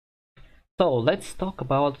So let's talk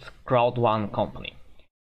about CROWD1 company.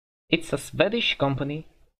 It's a Swedish company.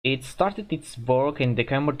 It started its work in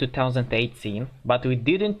December 2018, but we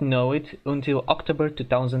didn't know it until October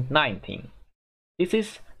 2019. This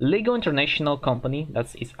is Lego International company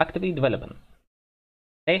that is actively developing.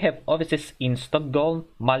 They have offices in Stockholm,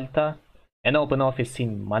 Malta, an open office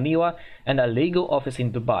in Manila, and a Lego office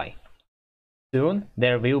in Dubai. Soon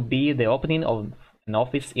there will be the opening of an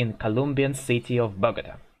office in Colombian city of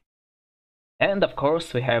Bogota. And of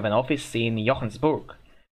course we have an office in Johannesburg,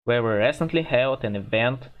 where we recently held an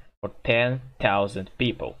event for 10,000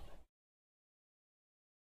 people.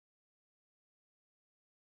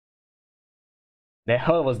 The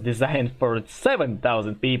hall was designed for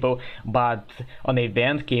 7,000 people, but on the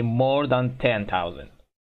event came more than 10,000.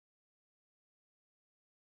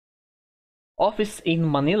 Office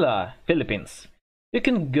in Manila, Philippines. You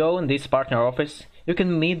can go in this partner office, you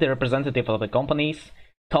can meet the representative of the companies,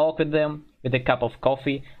 talk with them with a cup of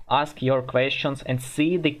coffee, ask your questions and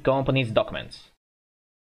see the company's documents.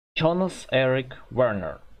 Jonas Eric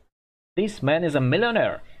Werner. This man is a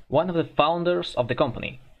millionaire, one of the founders of the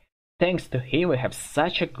company. Thanks to him we have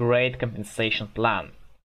such a great compensation plan.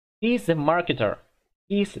 He is the marketer,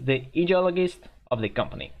 he is the ideologist of the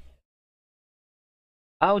company.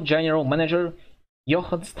 Our general manager,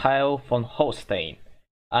 Johann Style von Holstein,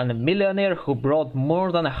 a millionaire who brought more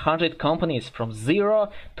than 100 companies from 0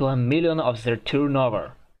 to 1 million of their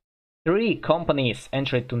turnover. 3 companies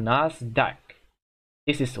entered to Nasdaq.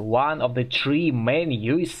 This is one of the 3 main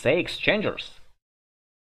USA exchangers.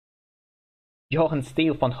 Johann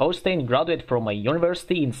Style von Holstein graduated from a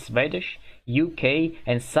university in Swedish, UK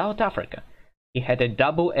and South Africa. He had a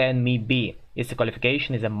double MBA. His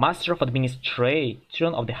qualification is a Master of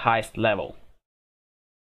Administration of the highest level.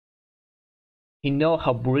 He knows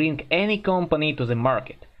how to bring any company to the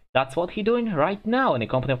market. That's what he's doing right now in the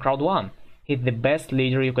company of CROWD1. He's the best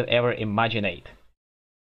leader you could ever imagine.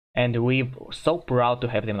 And we're so proud to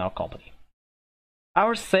have him in our company.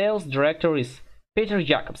 Our sales director is Peter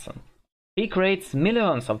Jacobson. He creates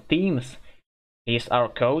millions of teams. He is our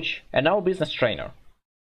coach and our business trainer.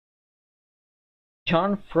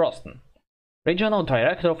 John Frosten, Regional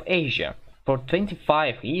Director of Asia. For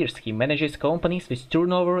 25 years he manages companies with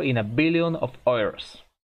turnover in €1 billion.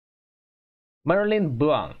 Marilyn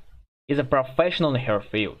Buan is a professional in her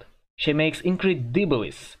field. She makes incredible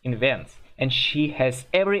events and she has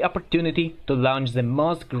every opportunity to launch the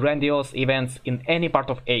most grandiose events in any part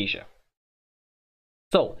of Asia.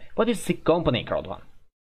 So, what is the company CROWD1?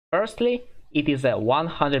 Firstly, it is a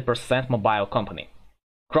 100% mobile company.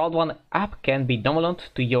 CROWD1 app can be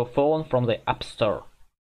downloaded to your phone from the App Store.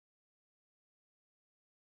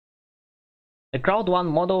 The CROWD1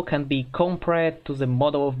 model can be compared to the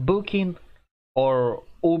model of Booking or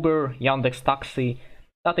Uber, Yandex Taxi,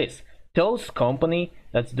 that is, those companies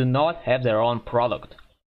that do not have their own product.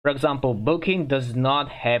 For example, Booking does not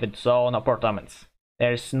have its own apartments.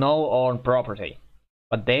 There is no own property.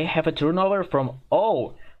 But they have a turnover from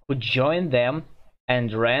all who join them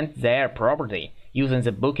and rent their property using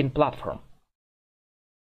the Booking platform.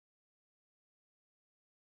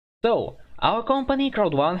 So, our company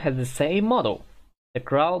CROWD1 has the same model. The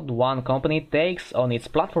CROWD1 company takes on its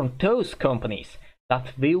platform those companies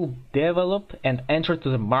that will develop and enter to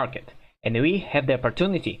the market, and we have the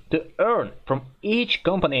opportunity to earn from each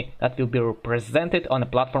company that will be represented on the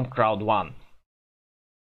platform CROWD1.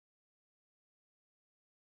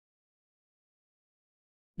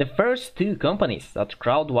 The first 2 companies that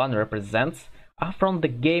CROWD1 represents are from the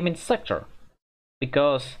gaming sector,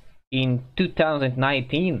 because in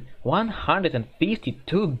 2019,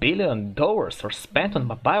 $152 billion were spent on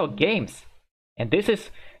mobile games, and this is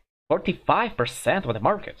 45% of the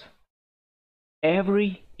market.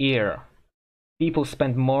 Every year, people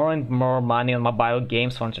spend more and more money on mobile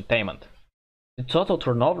games for entertainment. The total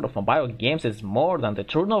turnover of mobile games is more than the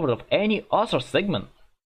turnover of any other segment.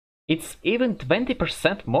 It's even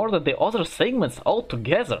 20% more than the other segments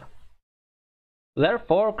altogether.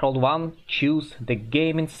 Therefore, CROWD1 chose the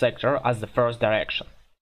gaming sector as the first direction.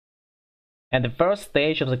 And the first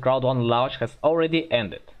stage of the CROWD1 launch has already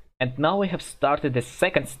ended, and now we have started the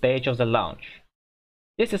second stage of the launch.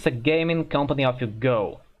 This is a gaming company of you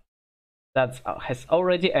go that has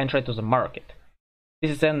already entered to the market.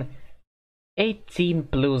 This is an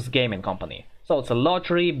 18+ gaming company. So it's a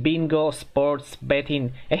lottery, bingo, sports,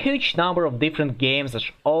 betting, a huge number of different games that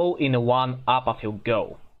are all in one app of you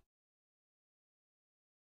go.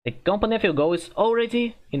 The company of you go is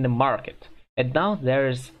already in the market, and now there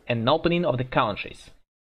is an opening of the countries.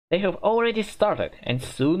 They have already started, and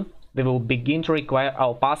soon they will begin to require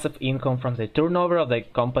our passive income from the turnover of the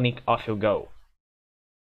company of you go.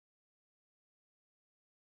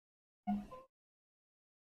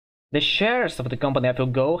 The shares of the company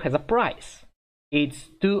AfilGo has a price. It's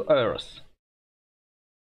 2 euros.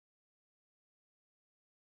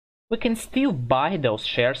 We can still buy those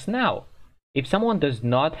shares now. If someone does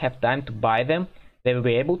not have time to buy them, they will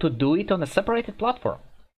be able to do it on a separated platform,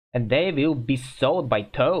 and they will be sold by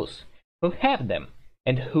those who have them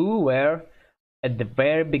and who were at the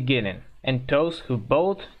very beginning, and those who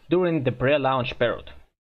bought during the pre-launch period.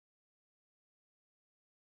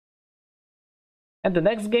 And the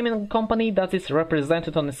next gaming company that is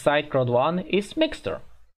represented on the site CROWD1 is Mixer.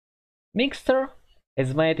 Mixer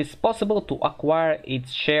has made it possible to acquire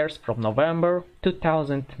its shares from November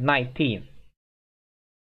 2019.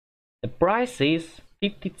 The price is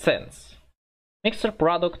 50 cents. Mixer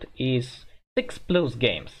product is 6 Plus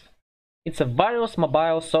Games. It's a various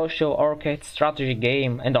mobile, social, arcade, strategy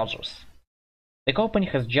game and others. The company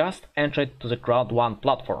has just entered to the CROWD1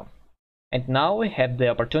 platform, and now we have the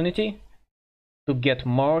opportunity to get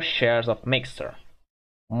more shares of Mixer.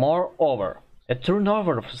 Moreover, the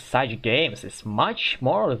turnover of such games is much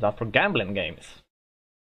more than for gambling games.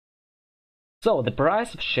 So the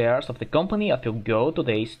price of shares of the company AfilGo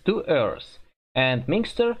today is 2 euros and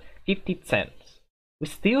Mixer 50 cents. We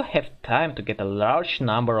still have time to get a large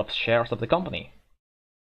number of shares of the company.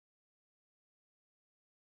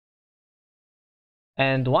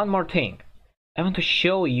 And one more thing, I want to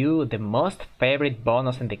show you the most favorite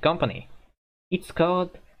bonus in the company. It's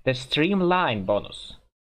called the Streamline bonus.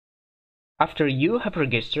 After you have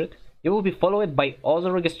registered, you will be followed by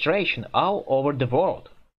other registration all over the world.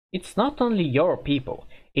 It's not only your people,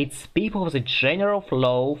 it's people of the general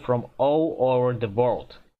flow from all over the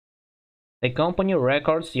world. The company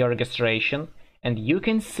records your registration, and you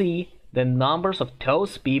can see the numbers of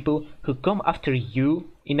those people who come after you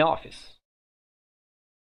in office.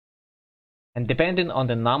 And depending on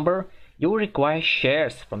the number, you will require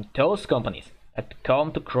shares from those companies that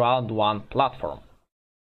come to CROWD1 platform.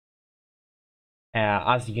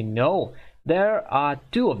 As you know, there are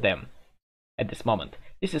 2 of them at this moment.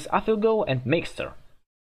 This is AfilGo and Mixer.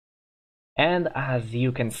 And as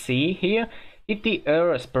you can see here, 50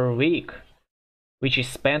 euros per week, which is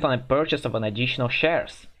spent on a purchase of an additional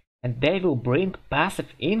shares, and they will bring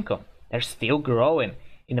passive income. They're still growing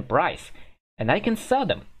in the price, and I can sell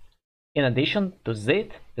them. In addition to that,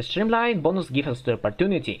 the Streamline bonus gives us the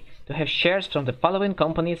opportunity to have shares from the following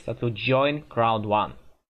companies that will join CROWD1.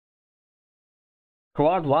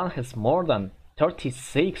 CROWD1 has more than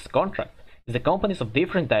 36 contracts with the companies of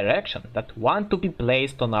different directions that want to be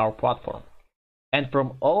placed on our platform. And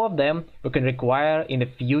from all of them, we can require in the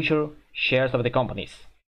future shares of the companies.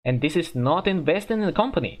 And this is not investing in the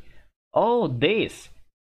company. All this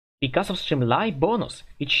because of Streamline bonus,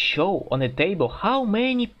 it shows on the table how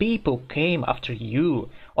many people came after you,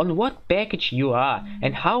 on what package you are,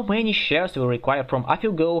 and how many shares you will require from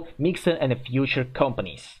AfilGo, Mixer and the future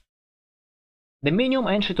companies. The minimum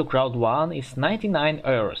entry to CROWD1 is 99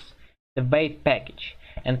 euros, the bait package,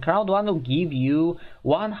 and CROWD1 will give you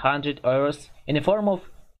 100 euros in the form of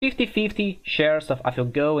 50-50 shares of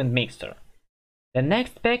AfilGo and Mixer. The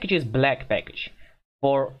next package is Black package.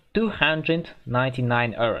 For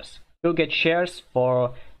 299 euros. You'll get shares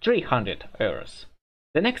for 300 euros.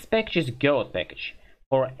 The next package is Gold package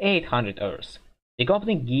for 800 euros. The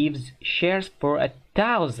company gives shares for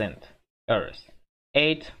 1000 euros.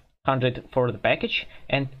 800 for the package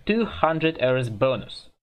and 200 euros bonus.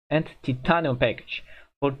 And Titanium package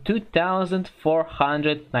for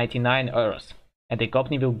 2499 euros. And the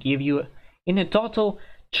company will give you in a total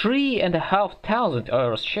 3500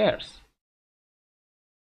 euros shares.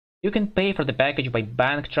 You can pay for the package by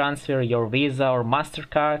bank transfer, your Visa or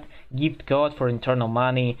MasterCard, gift code for internal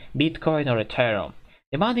money, Bitcoin or Ethereum.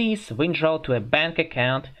 The money is withdrawn to a bank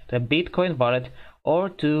account, to a Bitcoin wallet, or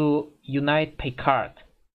to Unite Pay card.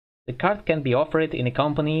 The card can be offered in a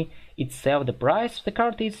company itself. The price of the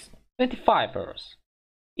card is 25 euros.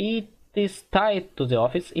 It is tied to the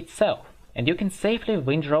office itself, and you can safely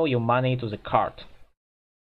withdraw your money to the card.